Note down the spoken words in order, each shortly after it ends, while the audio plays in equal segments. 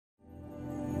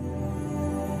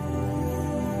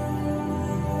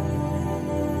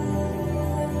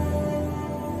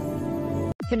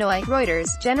Hanoi,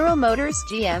 Reuters, General Motors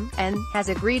GM.N has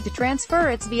agreed to transfer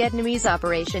its Vietnamese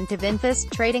operation to VinFast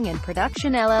Trading and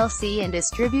Production LLC and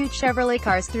distribute Chevrolet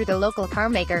cars through the local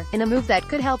carmaker, in a move that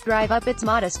could help drive up its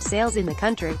modest sales in the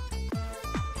country.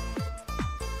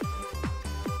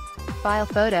 File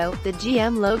photo: the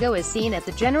GM logo is seen at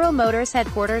the General Motors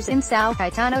headquarters in Sao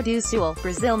Caetano do Sul,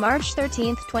 Brazil, March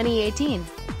 13, 2018.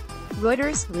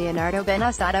 Reuters, Leonardo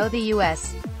Benassatto The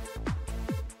U.S.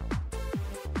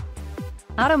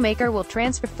 Automaker will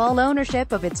transfer full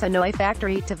ownership of its Hanoi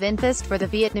factory to VinFast for the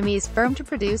Vietnamese firm to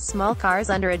produce small cars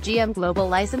under a GM Global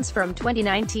license from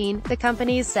 2019, the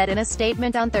company said in a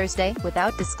statement on Thursday,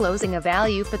 without disclosing a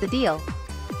value for the deal.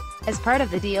 As part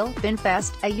of the deal,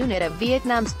 VinFast, a unit of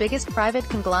Vietnam's biggest private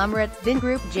conglomerate,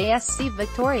 Vingroup JSC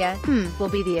Victoria, will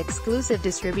be the exclusive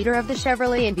distributor of the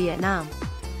Chevrolet in Vietnam.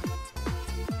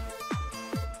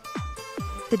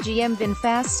 The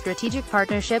GM-VinFast strategic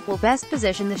partnership will best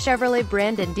position the Chevrolet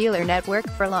brand and dealer network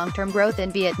for long-term growth in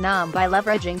Vietnam by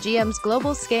leveraging GM's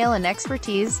global scale and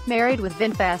expertise, married with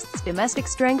VinFast's domestic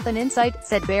strength and insight,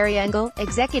 said Barry Engel,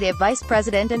 Executive Vice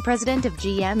President and President of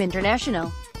GM International.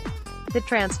 The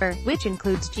transfer, which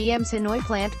includes GM's Hanoi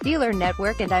plant, dealer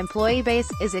network and employee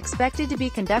base, is expected to be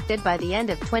conducted by the end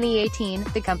of 2018,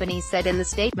 the company said in the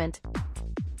statement.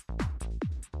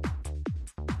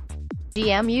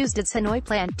 GM used its Hanoi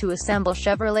plant to assemble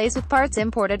Chevrolets with parts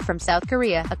imported from South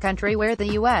Korea, a country where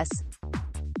the U.S.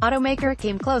 automaker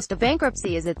came close to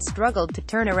bankruptcy as it struggled to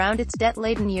turn around its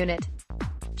debt-laden unit.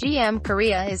 GM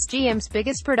Korea is GM's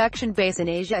biggest production base in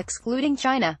Asia excluding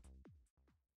China.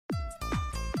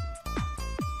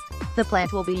 The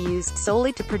plant will be used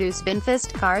solely to produce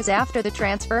VinFast cars after the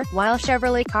transfer, while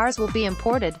Chevrolet cars will be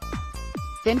imported.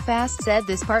 VinFast said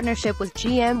this partnership with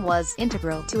GM was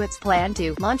integral to its plan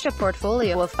to launch a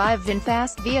portfolio of 5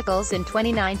 VinFast vehicles in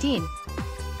 2019.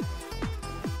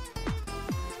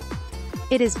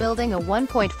 It is building a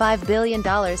 $1.5 billion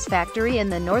factory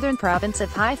in the northern province of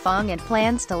Haiphong and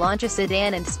plans to launch a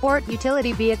sedan and sport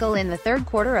utility vehicle in the third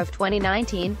quarter of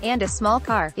 2019, and a small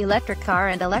car, electric car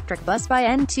and electric bus by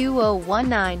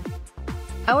N2019.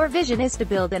 Our vision is to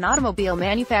build an automobile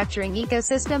manufacturing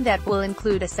ecosystem that will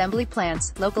include assembly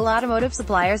plants, local automotive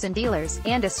suppliers and dealers,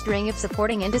 and a string of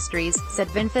supporting industries, said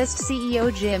VinFast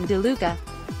CEO Jim DeLuca.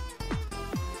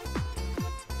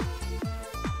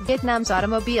 Vietnam's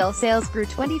automobile sales grew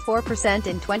 24%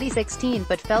 in 2016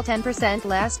 but fell 10%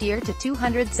 last year to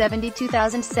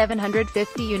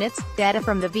 272,750 units, data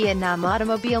from the Vietnam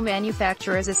Automobile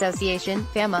Manufacturers Association,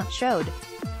 VAMA, showed.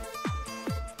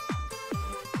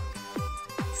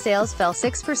 Sales fell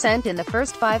 6% in the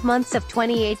first 5 months of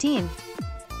 2018.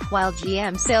 While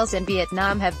GM sales in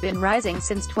Vietnam have been rising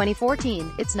since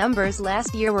 2014, its numbers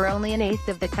last year were only an eighth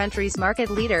of the country's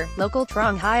market leader, local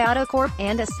Trong Hai Auto Corp,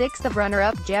 and a sixth of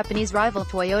runner-up Japanese rival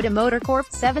Toyota Motor Corp.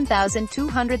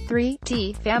 7,203,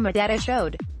 VAMA data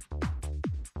showed.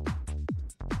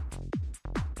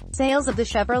 Sales of the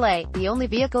Chevrolet, the only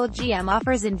vehicle GM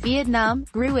offers in Vietnam,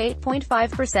 grew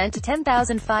 8.5% to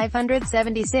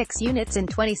 10,576 units in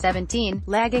 2017,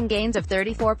 lagging gains of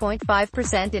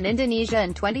 34.5% in Indonesia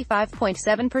and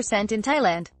 25.7% in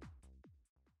Thailand.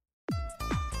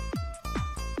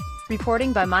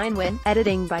 Reporting by Minewin,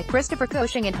 editing by Christopher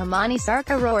Koshing and Hamani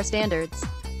Sarkar. Standards.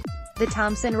 The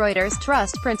Thomson Reuters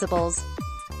Trust Principles.